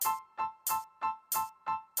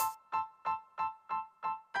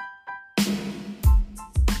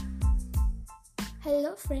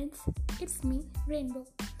Hello friends, it's me, Rainbow.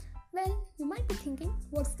 Well, you might be thinking,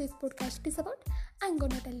 what's this podcast is about? I'm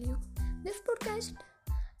gonna tell you. This podcast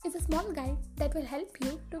is a small guide that will help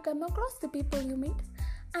you to come across the people you meet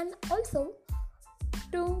and also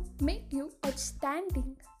to make you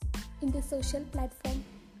outstanding in the social platform.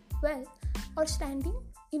 Well, outstanding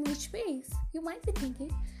in which ways? You might be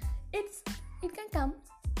thinking it can come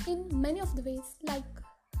in many of the ways, like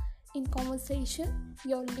in conversation,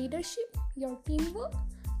 your leadership, your teamwork,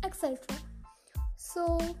 etc.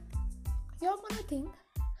 So you're gonna think,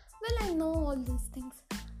 well, I know all these things,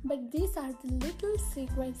 but these are the little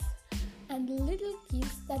secrets and little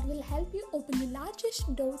keys that will help you open the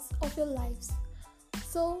largest doors of your lives.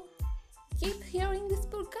 So keep hearing this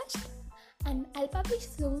podcast, and I'll publish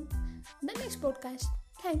soon the next podcast.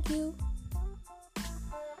 Thank you.